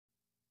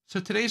So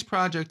today's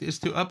project is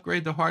to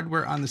upgrade the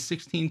hardware on the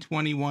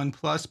 1621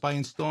 Plus by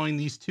installing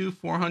these two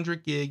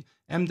 400 gig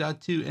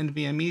M.2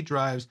 NVMe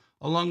drives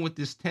along with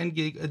this 10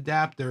 gig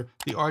adapter,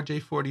 the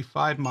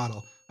RJ45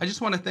 model. I just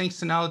want to thank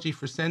Synology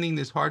for sending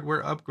this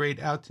hardware upgrade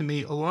out to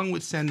me along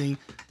with sending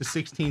the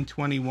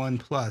 1621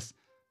 Plus.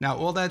 Now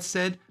all that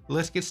said,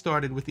 let's get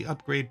started with the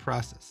upgrade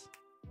process.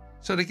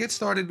 So to get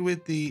started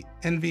with the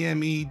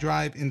NVMe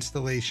drive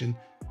installation,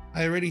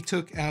 I already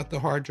took out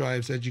the hard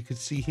drives, as you can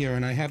see here,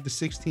 and I have the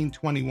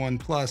 1621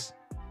 Plus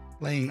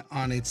laying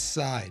on its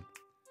side.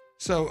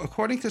 So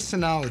according to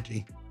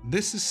Synology,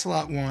 this is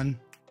slot 1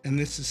 and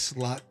this is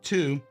slot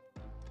 2.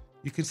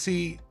 You can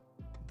see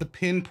the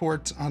pin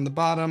ports on the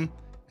bottom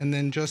and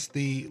then just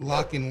the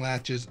lock-in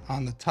latches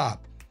on the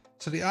top.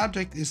 So the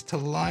object is to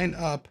line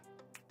up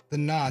the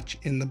notch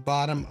in the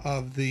bottom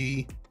of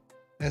the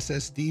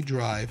SSD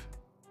drive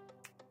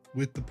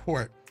with the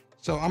port.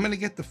 So I'm going to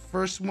get the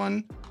first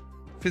one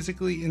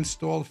physically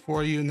installed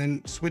for you and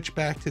then switch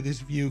back to this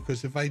view,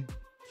 because if I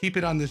keep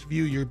it on this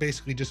view, you're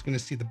basically just going to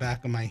see the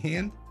back of my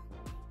hand.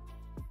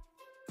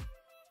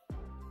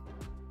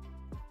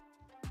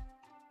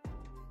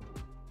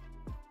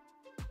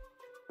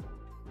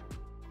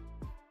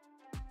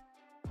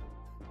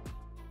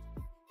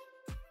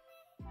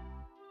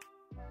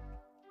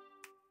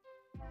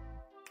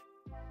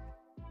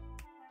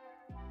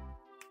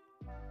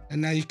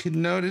 And now you can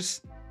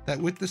notice that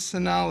with the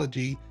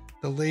Synology,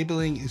 the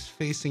labeling is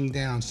facing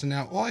down. So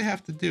now all I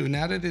have to do,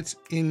 now that it's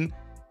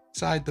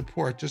inside the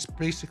port, just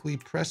basically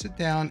press it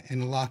down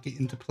and lock it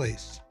into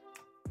place.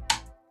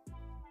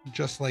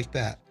 Just like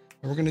that.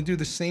 And we're gonna do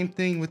the same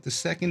thing with the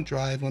second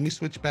drive. Let me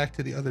switch back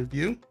to the other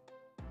view.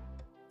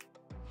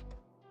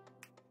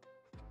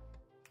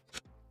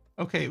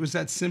 Okay, it was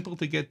that simple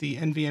to get the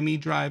NVMe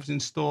drives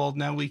installed.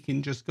 Now we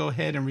can just go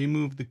ahead and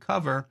remove the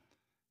cover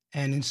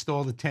and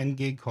install the 10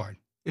 gig card.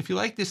 If you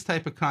like this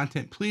type of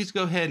content, please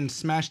go ahead and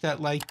smash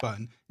that like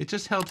button. It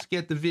just helps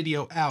get the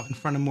video out in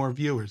front of more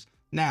viewers.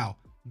 Now,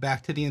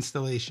 back to the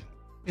installation.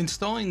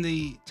 Installing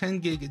the 10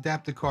 gig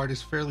adapter card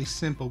is fairly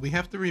simple. We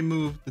have to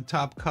remove the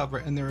top cover,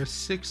 and there are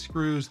 6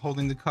 screws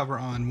holding the cover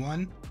on.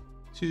 1,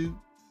 2,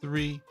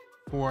 3,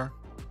 4,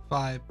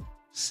 5,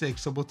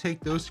 6. So we'll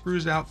take those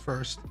screws out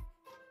first.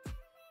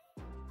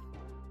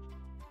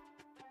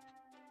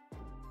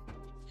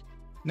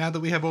 Now that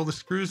we have all the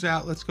screws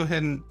out, let's go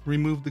ahead and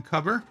remove the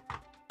cover.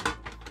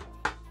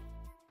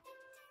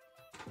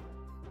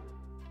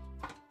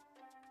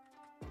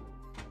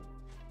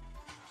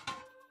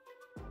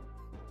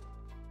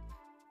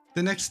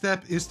 The next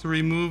step is to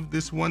remove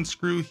this one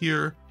screw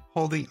here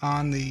holding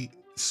on the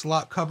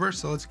slot cover.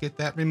 So let's get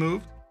that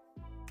removed.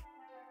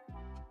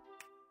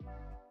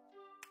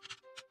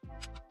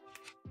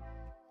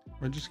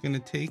 We're just going to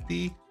take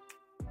the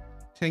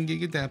 10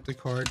 gig adapter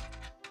card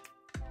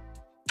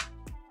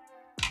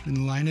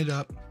and line it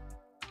up.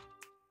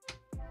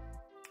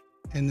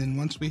 And then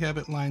once we have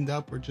it lined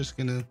up, we're just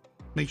going to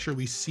make sure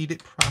we seat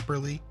it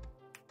properly.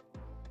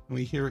 And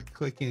we hear it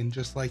click in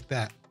just like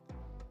that.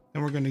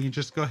 And we're going to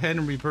just go ahead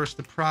and reverse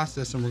the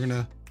process, and we're going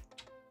to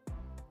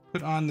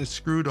put on the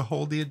screw to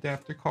hold the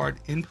adapter card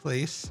in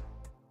place.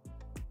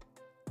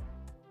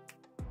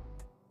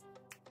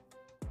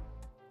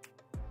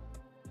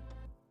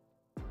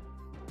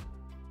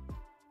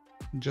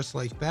 Just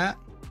like that.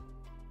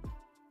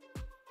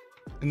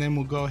 And then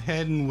we'll go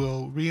ahead and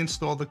we'll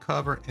reinstall the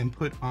cover and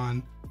put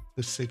on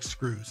the 6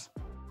 screws.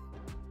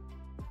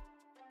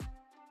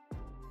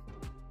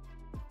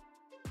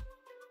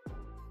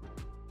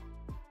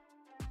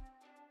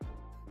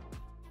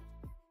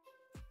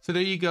 So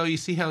there you go. You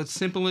see how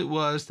simple it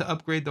was to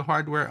upgrade the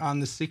hardware on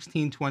the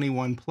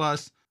 1621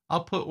 Plus.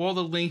 I'll put all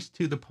the links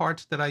to the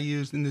parts that I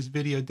used in this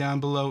video down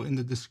below in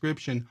the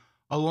description,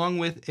 along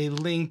with a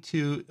link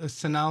to a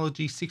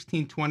Synology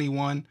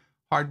 1621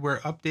 hardware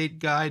update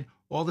guide.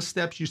 All the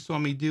steps you saw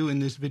me do in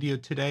this video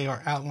today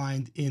are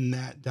outlined in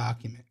that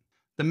document.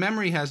 The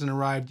memory hasn't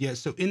arrived yet,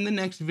 so in the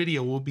next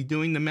video, we'll be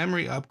doing the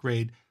memory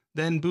upgrade,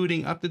 then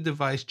booting up the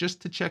device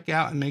just to check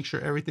out and make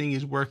sure everything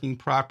is working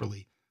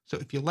properly. So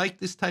if you like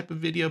this type of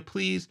video,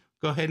 please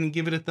go ahead and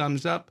give it a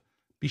thumbs up.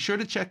 Be sure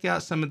to check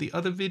out some of the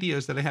other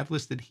videos that I have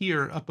listed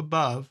here up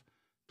above.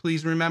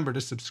 Please remember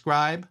to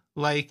subscribe,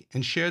 like,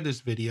 and share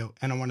this video.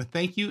 And I want to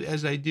thank you,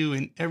 as I do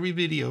in every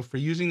video, for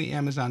using the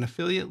Amazon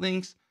affiliate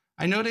links.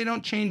 I know they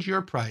don't change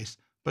your price,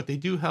 but they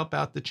do help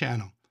out the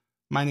channel.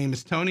 My name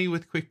is Tony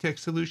with Quik Tech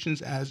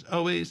Solutions. As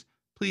always,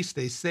 please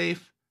stay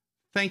safe.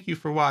 Thank you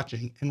for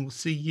watching, and we'll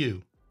see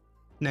you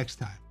next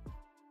time.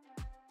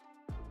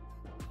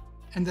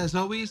 And as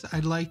always,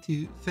 I'd like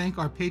to thank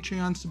our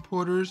Patreon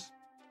supporters.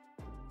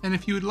 And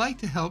if you would like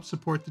to help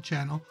support the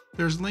channel,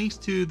 there's links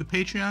to the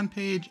Patreon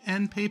page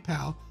and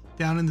PayPal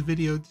down in the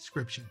video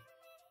description.